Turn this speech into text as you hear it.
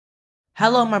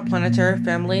Hello, my planetary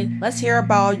family. Let's hear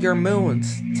about your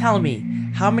moons. Tell me,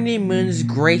 how many moons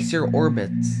grace your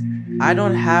orbits? I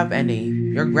don't have any.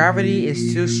 Your gravity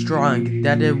is too strong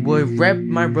that it would rip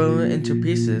my moon into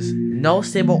pieces. No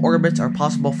stable orbits are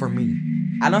possible for me.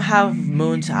 I don't have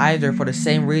moons either for the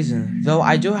same reason, though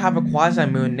I do have a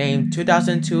quasi-moon named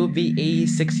 2002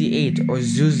 VE68 or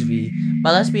ZUSV.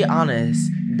 But let's be honest,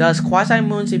 does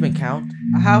quasi-moons even count?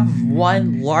 I have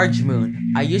one large moon.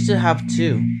 I used to have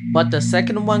two, but the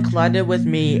second one collided with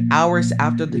me hours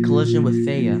after the collision with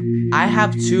Theia. I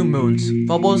have two moons,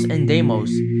 Phobos and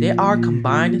Deimos. They are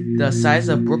combined the size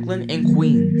of Brooklyn and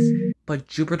Queens. But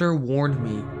Jupiter warned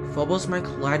me, Phobos might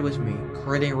collide with me,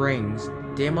 creating rings.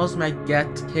 Deimos might get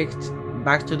kicked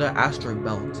back to the asteroid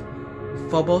belt.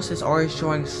 Phobos is already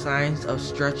showing signs of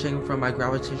stretching from my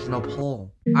gravitational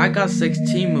pull. I got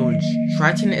 16 moons.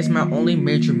 Triton is my only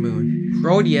major moon.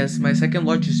 Proteus, my second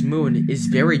largest moon, is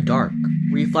very dark,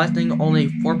 reflecting only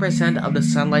 4% of the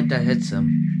sunlight that hits him.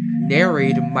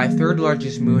 Nereid, my third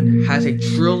largest moon, has a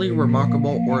truly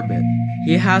remarkable orbit.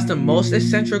 He has the most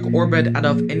eccentric orbit out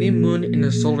of any moon in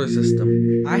the solar system.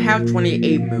 I have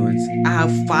 28 moons. I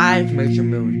have 5 major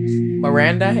moons: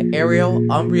 Miranda, Ariel,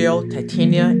 Umbriel,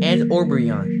 Titania, and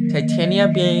Orbreon. Titania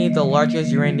being the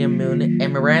largest uranium moon,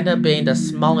 and Miranda being the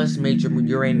smallest major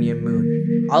uranium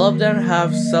moon. All of them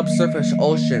have subsurface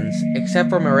oceans, except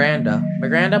for Miranda.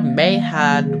 Miranda may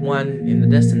had one in the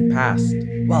distant past.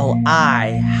 While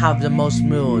I have the most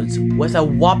moons, with a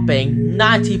whopping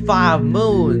 95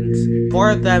 moons.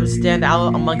 4 of them stand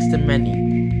out amongst the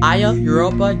many: Io,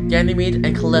 Europa, Ganymede,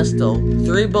 and Callisto,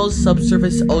 3 both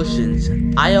subsurface oceans.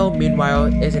 Io, meanwhile,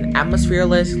 is an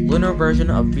atmosphereless lunar version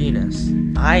of Venus.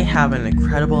 I have an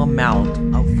incredible amount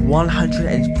of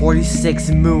 146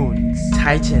 moons.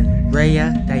 Titan,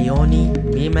 Rhea, Dione,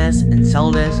 Mimes,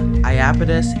 Enceladus,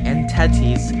 Iapetus, and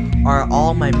Tethys are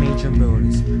all my major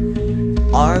moons.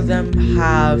 All of them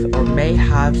have or may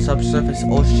have subsurface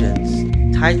oceans.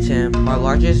 Titan, my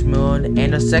largest moon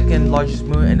and the second largest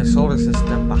moon in the solar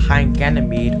system behind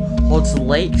Ganymede, holds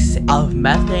lakes of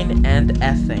methane and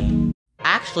ethane.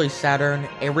 Actually, Saturn,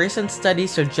 a recent study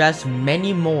suggests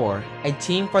many more. A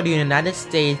team for the United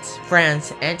States,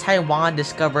 France, and Taiwan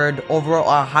discovered over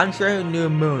 100 new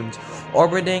moons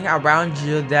orbiting around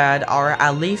you that are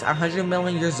at least 100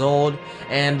 million years old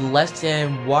and less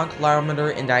than 1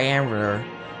 kilometer in diameter.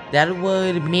 That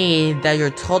would mean that your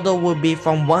total would be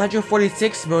from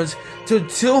 146 moons to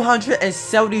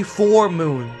 274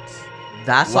 moons.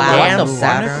 That's a lot of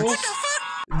Saturn.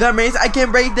 That means I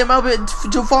can break them up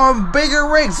to form bigger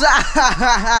rings.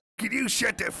 Can you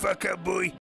shut the fuck up, boy?